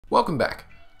Welcome back.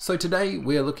 So today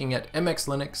we are looking at MX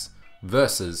Linux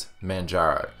versus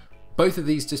Manjaro. Both of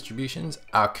these distributions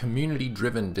are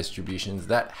community-driven distributions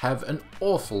that have an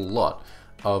awful lot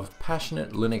of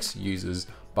passionate Linux users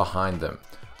behind them.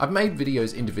 I've made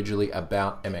videos individually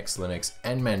about MX Linux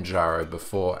and Manjaro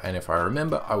before, and if I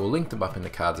remember, I will link them up in the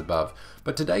cards above.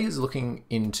 But today is looking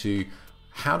into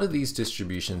how do these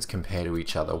distributions compare to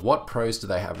each other? What pros do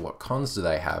they have? What cons do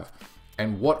they have?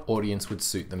 And what audience would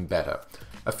suit them better?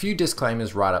 A few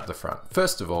disclaimers right up the front.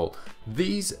 First of all,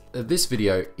 this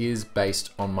video is based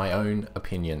on my own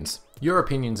opinions. Your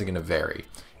opinions are going to vary.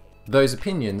 Those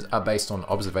opinions are based on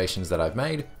observations that I've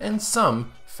made and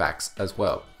some facts as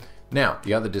well. Now,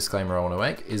 the other disclaimer I want to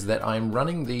make is that I'm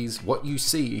running these, what you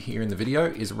see here in the video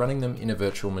is running them in a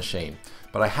virtual machine,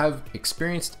 but I have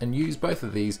experienced and used both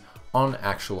of these on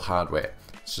actual hardware.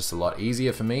 It's just a lot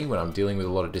easier for me when I'm dealing with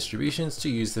a lot of distributions to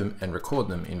use them and record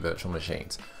them in virtual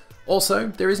machines. Also,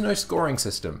 there is no scoring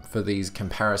system for these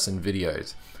comparison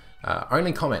videos,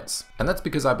 only comments. And that's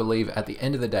because I believe at the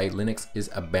end of the day, Linux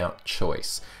is about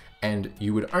choice. And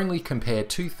you would only compare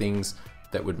two things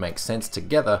that would make sense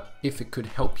together if it could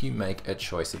help you make a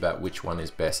choice about which one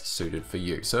is best suited for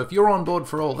you. So if you're on board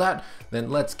for all that, then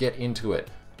let's get into it.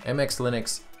 MX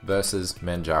Linux versus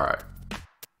Manjaro.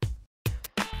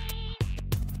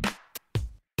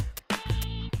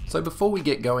 So before we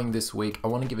get going this week, I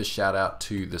want to give a shout out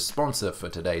to the sponsor for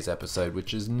today's episode,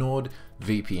 which is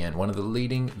NordVPN, one of the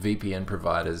leading VPN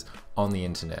providers on the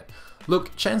internet.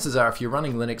 Look, chances are if you're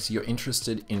running Linux, you're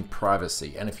interested in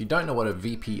privacy. And if you don't know what a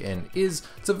VPN is,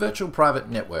 it's a virtual private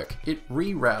network. It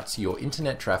reroutes your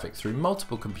internet traffic through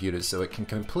multiple computers so it can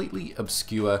completely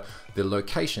obscure the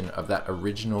location of that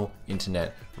original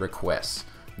internet request.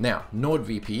 Now,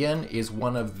 NordVPN is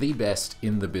one of the best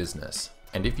in the business.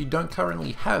 And if you don't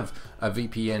currently have a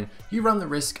VPN, you run the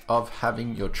risk of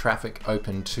having your traffic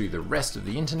open to the rest of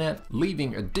the internet,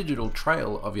 leaving a digital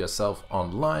trail of yourself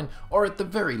online, or at the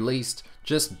very least,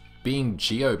 just being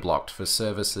geo-blocked for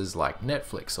services like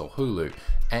Netflix or Hulu.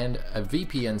 And a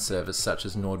VPN service such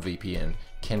as NordVPN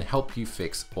can help you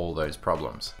fix all those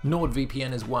problems.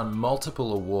 NordVPN has won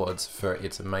multiple awards for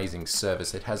its amazing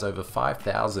service. It has over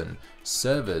 5,000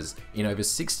 servers in over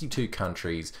 62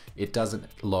 countries. It doesn't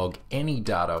log any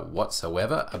data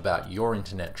whatsoever about your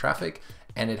internet traffic,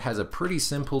 and it has a pretty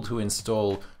simple to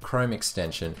install Chrome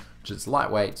extension, which is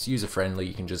lightweight, it's user-friendly.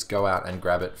 You can just go out and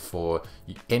grab it for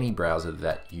any browser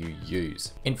that you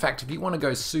use. In fact, if you want to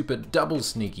go super double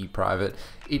sneaky private,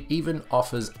 it even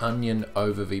offers Onion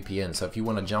over VPN. So if you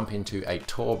want to jump into a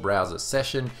Tor browser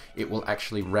session, it will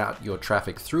actually route your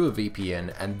traffic through a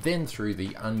VPN and then through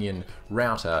the Onion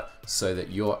router so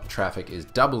that your traffic is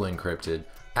double encrypted.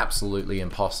 Absolutely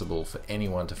impossible for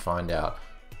anyone to find out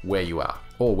where you are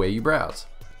or where you browse.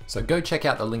 So go check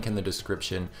out the link in the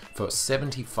description for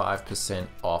 75%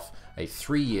 off a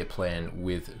 3-year plan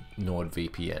with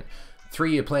NordVPN.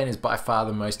 3-year plan is by far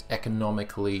the most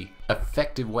economically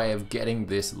effective way of getting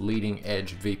this leading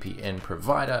edge VPN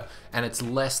provider, and it's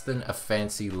less than a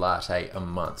fancy latte a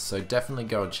month. So definitely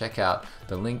go and check out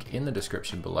the link in the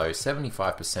description below,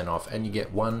 75% off, and you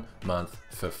get 1 month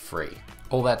for free.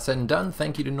 All that said and done,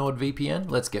 thank you to NordVPN.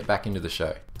 Let's get back into the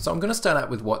show. So I'm going to start out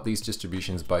with what these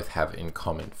distributions both have in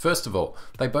common. First of all,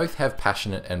 they both have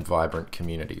passionate and vibrant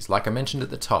communities. Like I mentioned at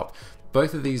the top,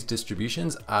 both of these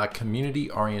distributions are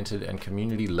community-oriented and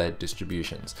community-led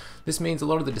distributions. This means a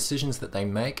lot of the decisions that they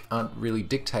make aren't really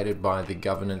dictated by the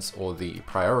governance or the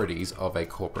priorities of a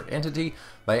corporate entity.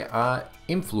 They are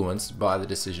influenced by the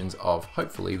decisions of,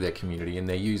 hopefully, their community and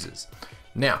their users.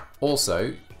 Now,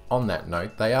 also, on that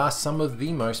note, they are some of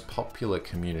the most popular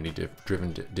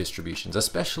community-driven distributions,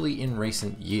 especially in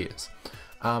recent years.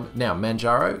 Now,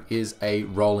 Manjaro is a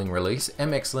rolling release.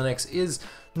 MX Linux is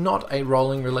not a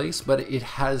rolling release, but it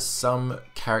has some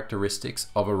characteristics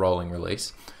of a rolling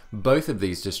release. Both of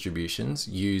these distributions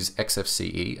use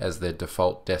XFCE as their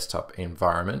default desktop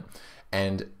environment.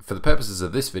 And for the purposes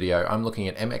of this video, I'm looking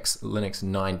at MX Linux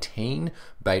 19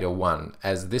 Beta 1,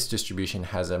 as this distribution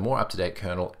has a more up-to-date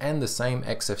kernel and the same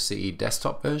XFCE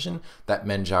desktop version that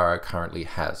Manjaro currently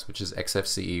has, which is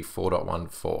XFCE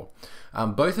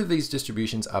 4.14. Both of these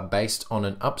distributions are based on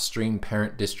an upstream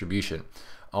parent distribution.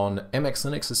 On MX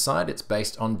Linux's side, it's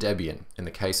based on Debian. In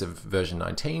the case of version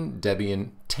 19, Debian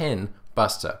 10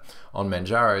 Buster. On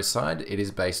Manjaro's side, it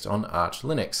is based on Arch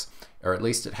Linux, or at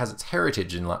least it has its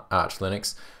heritage in Arch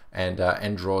Linux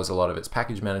and draws a lot of its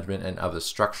package management and other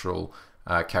structural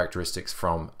characteristics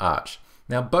from Arch.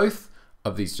 Now, both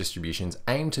of these distributions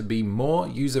aim to be more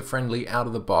user-friendly out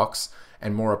of the box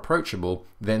and more approachable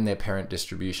than their parent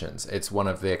distributions. It's one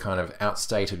of their kind of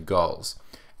outstated goals.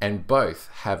 and both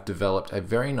have developed a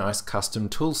very nice custom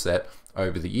toolset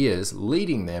over the years,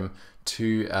 leading them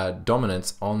to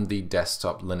dominance on the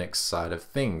desktop Linux side of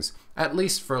things, at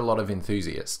least for a lot of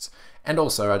enthusiasts. And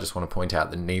also, I just want to point out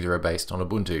that neither are based on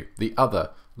Ubuntu, the other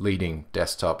leading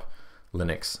desktop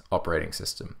Linux operating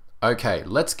system. Okay,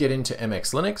 let's get into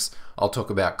MX Linux. I'll talk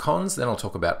about cons, then I'll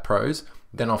talk about pros,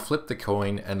 then I'll flip the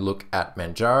coin and look at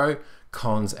Manjaro,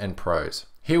 cons and pros.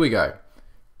 Here we go.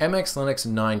 MX Linux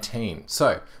 19.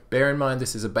 So, bear in mind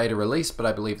this is a beta release, but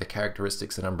I believe the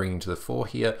characteristics that I'm bringing to the fore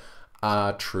here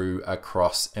are true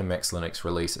across MX Linux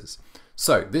releases.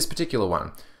 So, this particular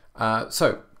one.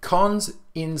 Cons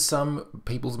in some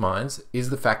people's minds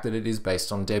is the fact that it is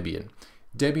based on Debian.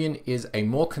 Debian is a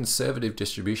more conservative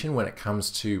distribution when it comes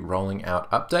to rolling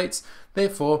out updates.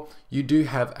 Therefore, you do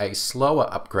have a slower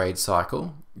upgrade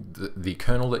cycle. The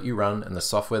kernel that you run and the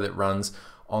software that runs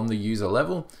on the user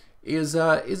level is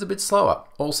a bit slower.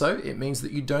 Also, it means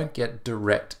that you don't get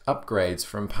direct upgrades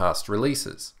from past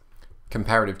releases.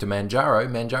 Comparative to Manjaro,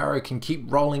 Manjaro can keep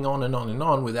rolling on and on and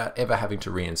on without ever having to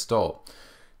reinstall.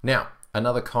 Now,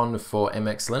 another con for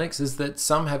MX Linux is that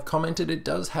some have commented it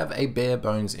does have a bare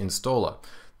bones installer.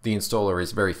 The installer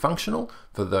is very functional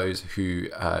for those who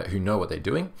know what they're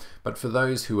doing, but for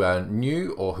those who are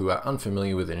new or who are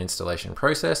unfamiliar with an installation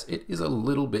process, it is a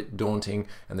little bit daunting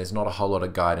and there's not a whole lot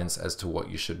of guidance as to what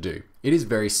you should do. It is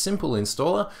very simple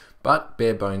installer, but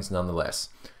bare bones nonetheless.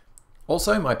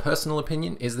 Also, my personal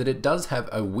opinion is that it does have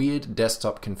a weird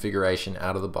desktop configuration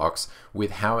out of the box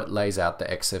with how it lays out the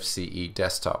XFCE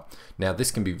desktop. Now,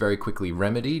 this can be very quickly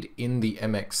remedied in the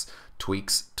MX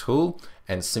Tweaks tool,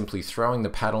 and simply throwing the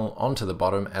panel onto the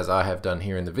bottom, as I have done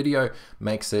here in the video,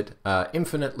 makes it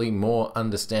infinitely more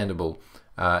understandable,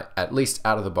 at least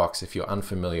out of the box if you're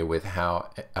unfamiliar with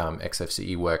how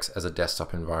XFCE works as a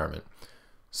desktop environment.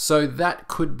 So that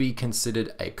could be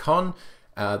considered a con.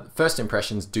 First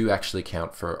impressions do actually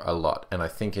count for a lot, and I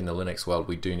think in the Linux world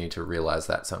we do need to realize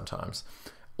that sometimes.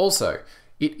 Also,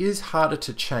 it is harder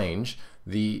to change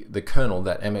the kernel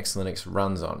that MX Linux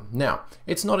runs on. Now,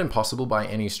 it's not impossible by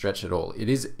any stretch at all. It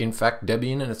is in fact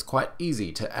Debian, and it's quite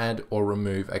easy to add or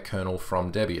remove a kernel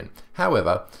from Debian.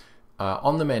 However,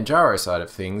 on the Manjaro side of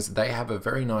things, they have a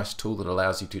very nice tool that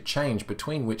allows you to change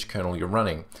between which kernel you're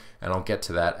running, and I'll get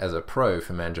to that as a pro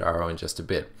for Manjaro in just a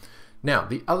bit. Now,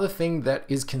 the other thing that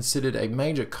is considered a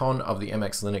major con of the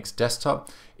MX Linux desktop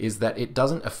is that it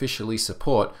doesn't officially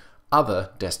support other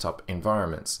desktop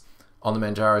environments. On the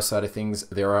Manjaro side of things,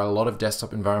 there are a lot of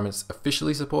desktop environments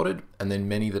officially supported, and then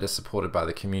many that are supported by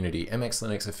the community. MX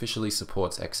Linux officially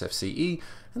supports XFCE,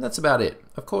 and that's about it.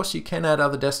 Of course, you can add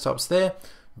other desktops there,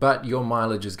 but your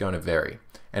mileage is going to vary.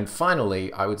 And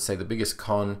finally, I would say the biggest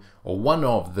con, or one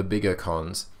of the bigger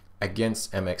cons,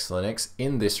 against MX Linux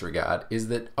in this regard is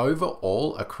that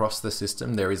overall across the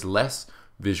system there is less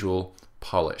visual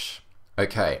polish.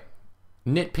 Okay,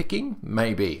 nitpicking?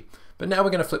 Maybe. But now we're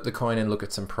going to flip the coin and look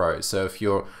at some pros. So if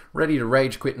you're ready to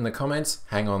rage quit in the comments,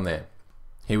 hang on there.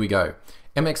 Here we go.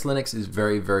 MX Linux is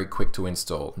very, very quick to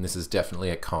install, and this is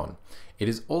definitely a con. It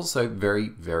is also very,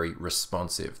 very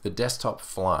responsive. The desktop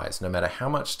flies. No matter how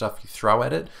much stuff you throw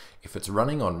at it, if it's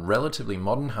running on relatively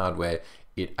modern hardware,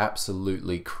 it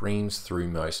absolutely creams through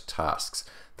most tasks.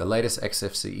 The latest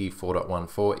XFCE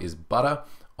 4.14 is butter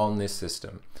on this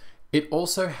system. It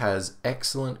also has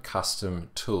excellent custom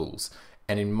tools,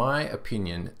 and in my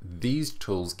opinion, these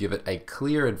tools give it a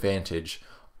clear advantage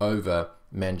over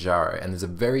Manjaro, and there's a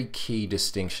very key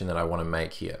distinction that I want to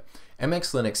make here.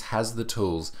 MX Linux has the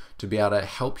tools to be able to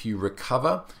help you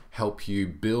recover, help you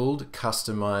build,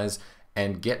 customize,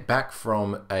 and get back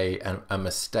from a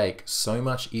mistake so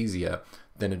much easier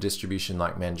than a distribution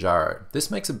like Manjaro.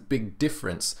 This makes a big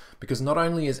difference because not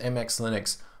only is MX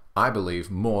Linux, I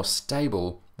believe, more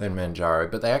stable than Manjaro,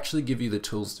 but they actually give you the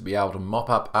tools to be able to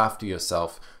mop up after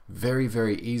yourself very,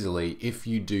 very easily if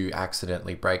you do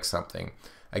accidentally break something.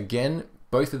 Again,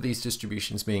 both of these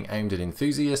distributions being aimed at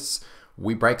enthusiasts,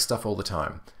 we break stuff all the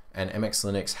time, and MX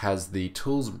Linux has the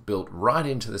tools built right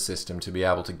into the system to be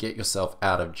able to get yourself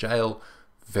out of jail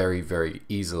very, very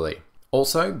easily.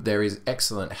 Also, there is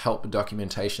excellent help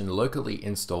documentation locally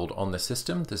installed on the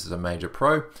system. This is a major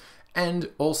pro. And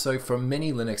also for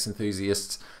many Linux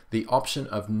enthusiasts, the option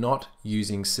of not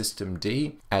using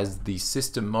systemd as the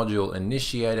system module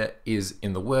initiator is,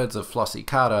 in the words of Flossie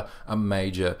Carter, a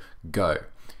major go.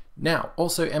 Now,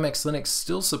 also MX Linux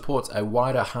still supports a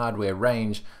wider hardware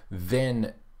range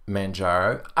than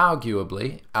Manjaro,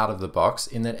 arguably out of the box,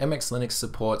 in that MX Linux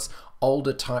supports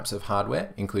older types of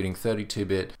hardware, including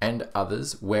 32-bit and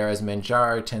others, whereas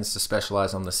Manjaro tends to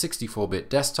specialize on the 64-bit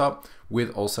desktop, with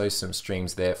also some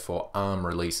streams there for ARM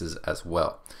releases as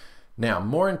well. Now,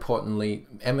 more importantly,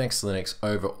 MX Linux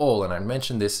overall, and I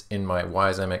mentioned this in my Why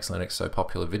is MX Linux so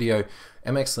popular video,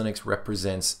 MX Linux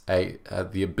represents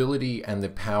the ability and the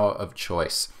power of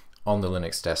choice on the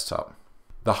Linux desktop.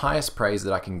 The highest praise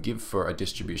that I can give for a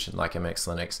distribution like MX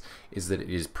Linux is that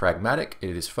it is pragmatic,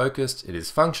 it is focused, it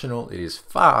is functional, it is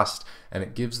fast, and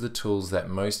it gives the tools that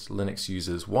most Linux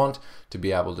users want to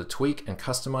be able to tweak and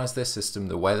customize their system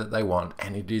the way that they want,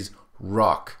 and it is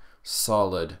rock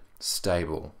solid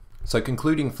stable. So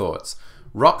concluding thoughts: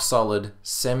 rock solid,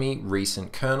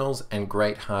 semi-recent kernels and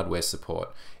great hardware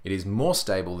support. It is more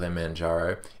stable than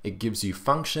Manjaro. It gives you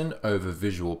function over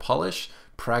visual polish,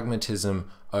 pragmatism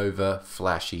over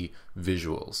flashy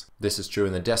visuals. This is true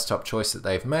in the desktop choice that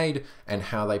they've made and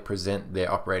how they present their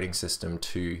operating system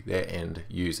to their end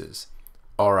users.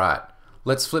 All right,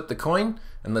 let's flip the coin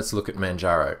and let's look at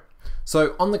Manjaro.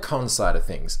 So on the con side of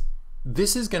things,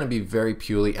 this is going to be very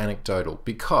purely anecdotal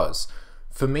because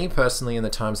for me personally, in the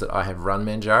times that I have run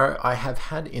Manjaro, I have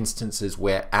had instances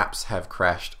where apps have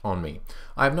crashed on me.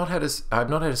 I have not had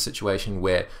a situation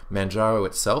where Manjaro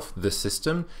itself, the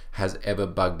system, has ever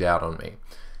bugged out on me.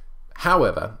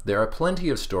 However, there are plenty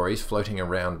of stories floating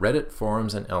around Reddit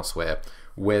forums and elsewhere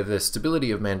where the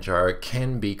stability of Manjaro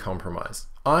can be compromised.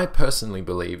 I personally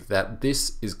believe that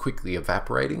this is quickly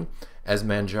evaporating as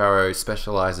Manjaro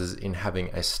specializes in having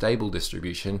a stable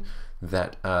distribution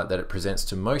that it presents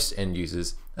to most end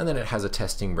users, and then it has a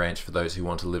testing branch for those who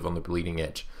want to live on the bleeding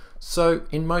edge. So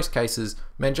in most cases,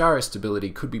 Manjaro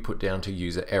stability could be put down to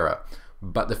user error,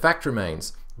 but the fact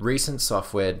remains, recent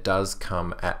software does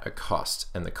come at a cost,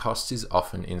 and the cost is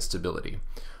often instability.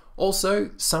 Also,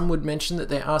 some would mention that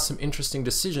there are some interesting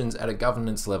decisions at a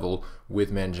governance level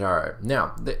with Manjaro.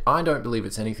 Now, I don't believe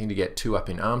it's anything to get too up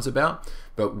in arms about,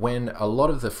 but when a lot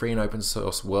of the free and open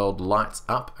source world lights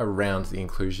up around the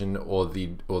inclusion or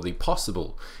the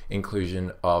possible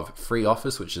inclusion of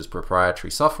FreeOffice, which is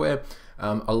proprietary software,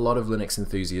 a lot of Linux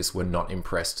enthusiasts were not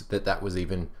impressed that that was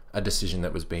even a decision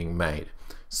that was being made.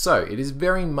 So it is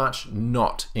very much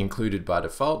not included by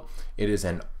default. It is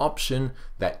an option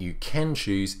that you can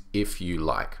choose if you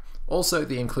like. Also,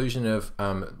 the inclusion of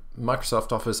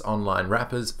Microsoft Office online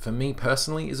wrappers, for me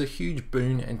personally, is a huge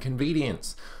boon and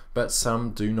convenience, but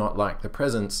some do not like the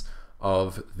presence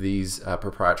of these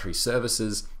proprietary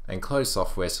services and closed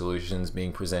software solutions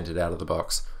being presented out of the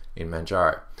box in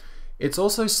Manjaro. It's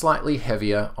also slightly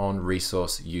heavier on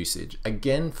resource usage.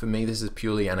 Again, for me, this is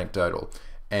purely anecdotal.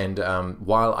 And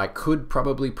while I could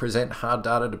probably present hard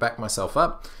data to back myself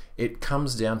up, it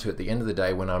comes down to, at the end of the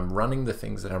day, when I'm running the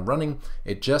things that I'm running,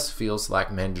 it just feels like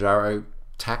Manjaro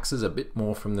taxes a bit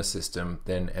more from the system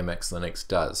than MX Linux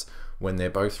does when they're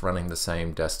both running the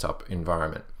same desktop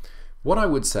environment. What I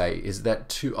would say is that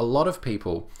to a lot of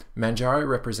people, Manjaro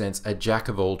represents a jack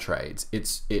of all trades.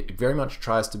 It very much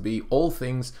tries to be all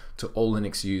things to all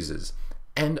Linux users.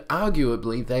 And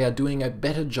arguably, they are doing a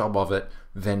better job of it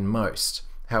than most.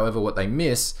 However, what they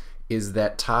miss is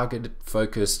that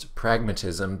target-focused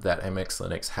pragmatism that MX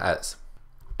Linux has.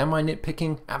 Am I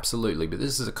nitpicking? Absolutely, but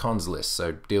this is a cons list,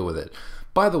 so deal with it.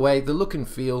 By the way, the look and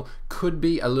feel could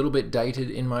be a little bit dated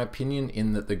in my opinion,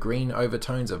 in that the green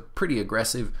overtones are pretty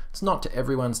aggressive. It's not to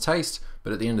everyone's taste,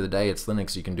 but at the end of the day, it's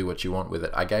Linux, you can do what you want with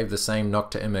it. I gave the same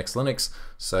knock to MX Linux,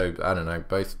 so I don't know,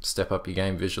 both step up your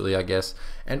game visually, I guess.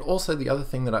 And also the other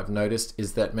thing that I've noticed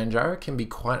is that Manjaro can be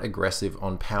quite aggressive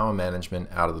on power management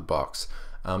out of the box.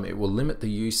 It will limit the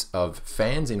use of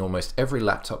fans in almost every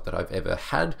laptop that I've ever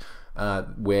had,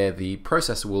 where the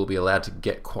processor will be allowed to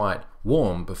get quite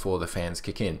warm before the fans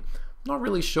kick in. Not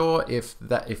really sure if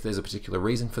there's a particular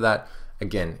reason for that.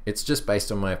 Again, it's just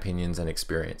based on my opinions and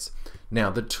experience.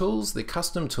 Now, the tools, the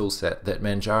custom toolset that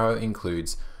Manjaro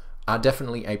includes are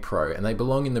definitely a pro, and they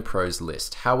belong in the pros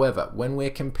list. However, when we're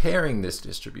comparing this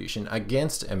distribution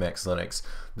against MX Linux,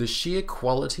 the sheer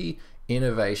quality,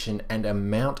 innovation, and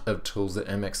amount of tools that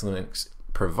MX Linux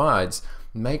provides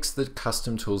makes the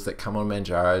custom tools that come on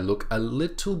Manjaro look a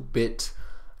little bit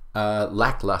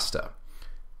lackluster.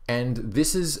 And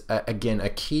this is, again, a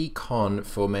key con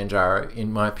for Manjaro,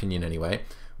 in my opinion anyway,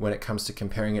 when it comes to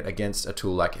comparing it against a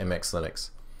tool like MX Linux,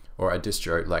 or a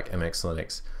distro like MX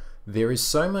Linux. There is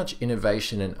so much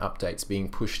innovation and updates being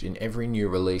pushed in every new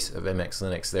release of MX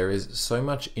Linux. There is so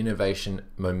much innovation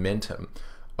momentum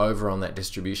over on that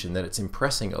distribution that it's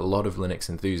impressing a lot of Linux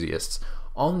enthusiasts.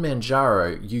 On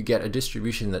Manjaro, you get a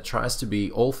distribution that tries to be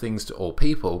all things to all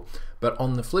people, but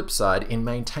on the flip side, in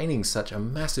maintaining such a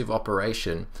massive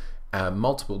operation,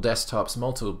 multiple desktops,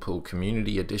 multiple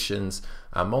community editions,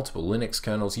 multiple Linux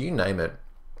kernels, you name it,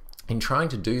 in trying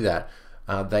to do that,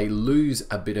 they lose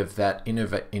a bit of that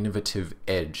innovative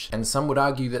edge. And some would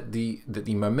argue that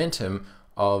the momentum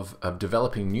of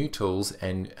developing new tools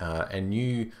and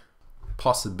new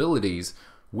possibilities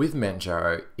with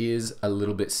Manjaro is a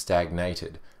little bit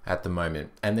stagnated at the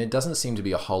moment, and there doesn't seem to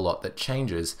be a whole lot that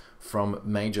changes from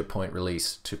major point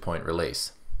release to point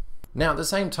release. Now, at the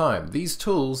same time, these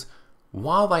tools,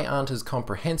 while they aren't as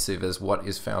comprehensive as what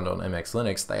is found on MX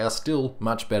Linux, they are still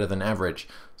much better than average,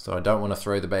 so I don't want to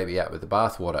throw the baby out with the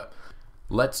bathwater.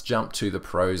 Let's jump to the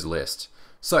pros list.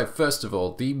 So first of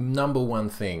all, the number one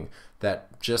thing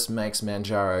that just makes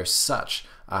Manjaro such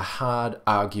a hard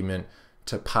argument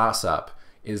to pass up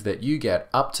is that you get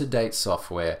up-to-date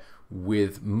software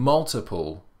with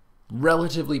multiple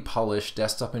relatively polished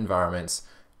desktop environments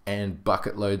and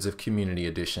bucket loads of community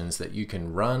editions that you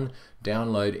can run,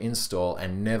 download, install,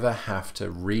 and never have to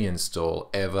reinstall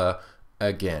ever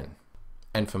again.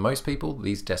 And for most people,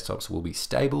 these desktops will be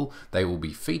stable, they will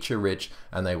be feature rich,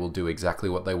 and they will do exactly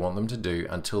what they want them to do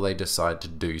until they decide to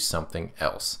do something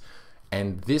else.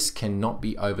 And this cannot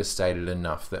be overstated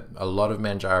enough that a lot of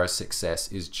Manjaro's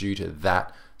success is due to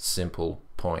that simple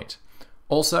point.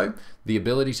 Also, the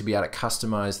ability to be able to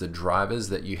customize the drivers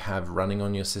that you have running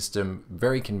on your system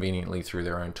very conveniently through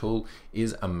their own tool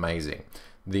is amazing.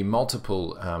 The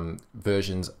multiple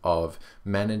versions of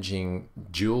managing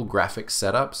dual graphic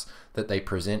setups that they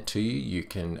present to you, you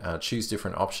can choose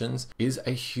different options, is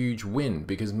a huge win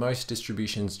because most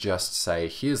distributions just say,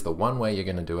 here's the one way you're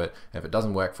going to do it. If it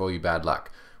doesn't work for you, bad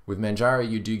luck. With Manjaro,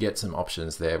 you do get some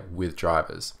options there with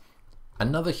drivers.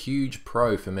 Another huge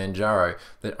pro for Manjaro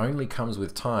that only comes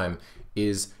with time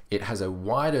is it has a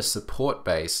wider support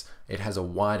base, it has a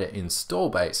wider install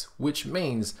base, which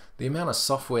means the amount of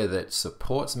software that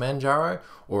supports Manjaro,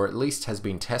 or at least has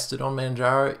been tested on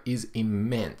Manjaro, is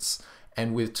immense.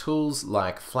 And with tools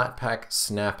like Flatpak,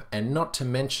 Snap, and not to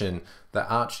mention the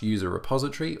Arch User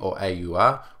Repository, or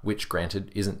AUR, which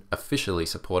granted isn't officially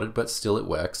supported, but still it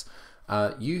works,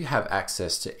 you have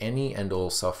access to any and all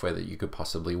software that you could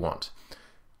possibly want.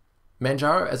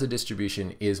 Manjaro as a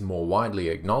distribution is more widely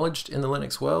acknowledged in the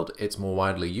Linux world, it's more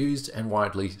widely used and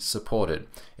widely supported.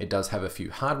 It does have a few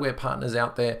hardware partners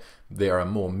out there, there are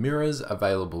more mirrors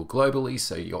available globally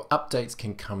so your updates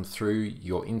can come through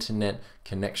your internet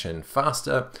connection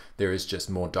faster, there is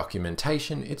just more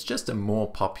documentation, it's just a more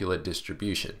popular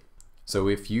distribution. So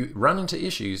if you run into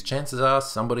issues, chances are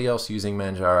somebody else using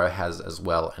Manjaro has as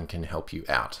well and can help you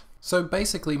out. So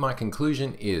basically my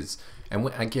conclusion is, and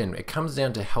again, it comes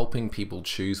down to helping people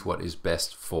choose what is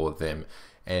best for them.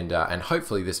 And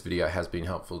hopefully this video has been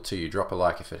helpful to you. Drop a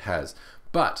like if it has.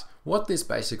 But what this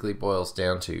basically boils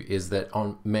down to is that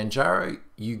on Manjaro,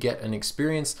 you get an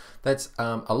experience that's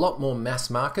a lot more mass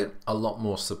market, a lot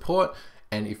more support.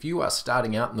 And if you are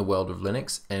starting out in the world of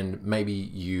Linux and maybe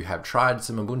you have tried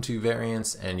some Ubuntu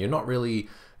variants and you're not really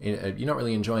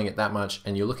enjoying it that much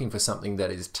and you're looking for something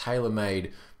that is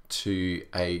tailor-made to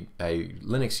a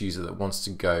Linux user that wants to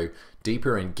go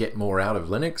deeper and get more out of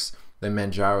Linux, then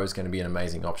Manjaro is going to be an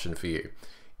amazing option for you.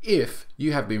 If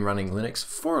you have been running Linux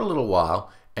for a little while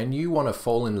and you want to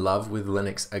fall in love with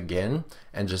Linux again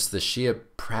and just the sheer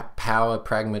power,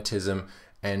 pragmatism,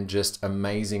 and just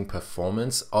amazing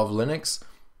performance of Linux,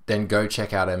 then go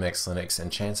check out MX Linux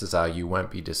and chances are you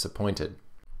won't be disappointed.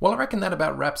 Well, I reckon that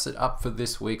about wraps it up for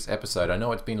this week's episode. I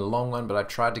know it's been a long one, but I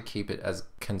tried to keep it as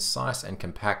concise and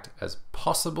compact as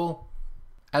possible.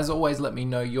 As always, let me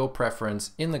know your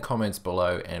preference in the comments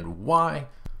below and why.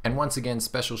 And once again,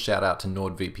 special shout out to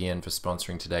NordVPN for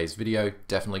sponsoring today's video.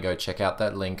 Definitely go check out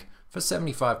that link for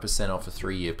 75% off a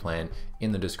 3-year plan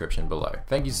in the description below.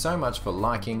 Thank you so much for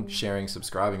liking, sharing,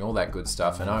 subscribing, all that good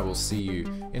stuff, and I will see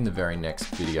you in the very next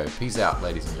video. Peace out,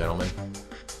 ladies and gentlemen.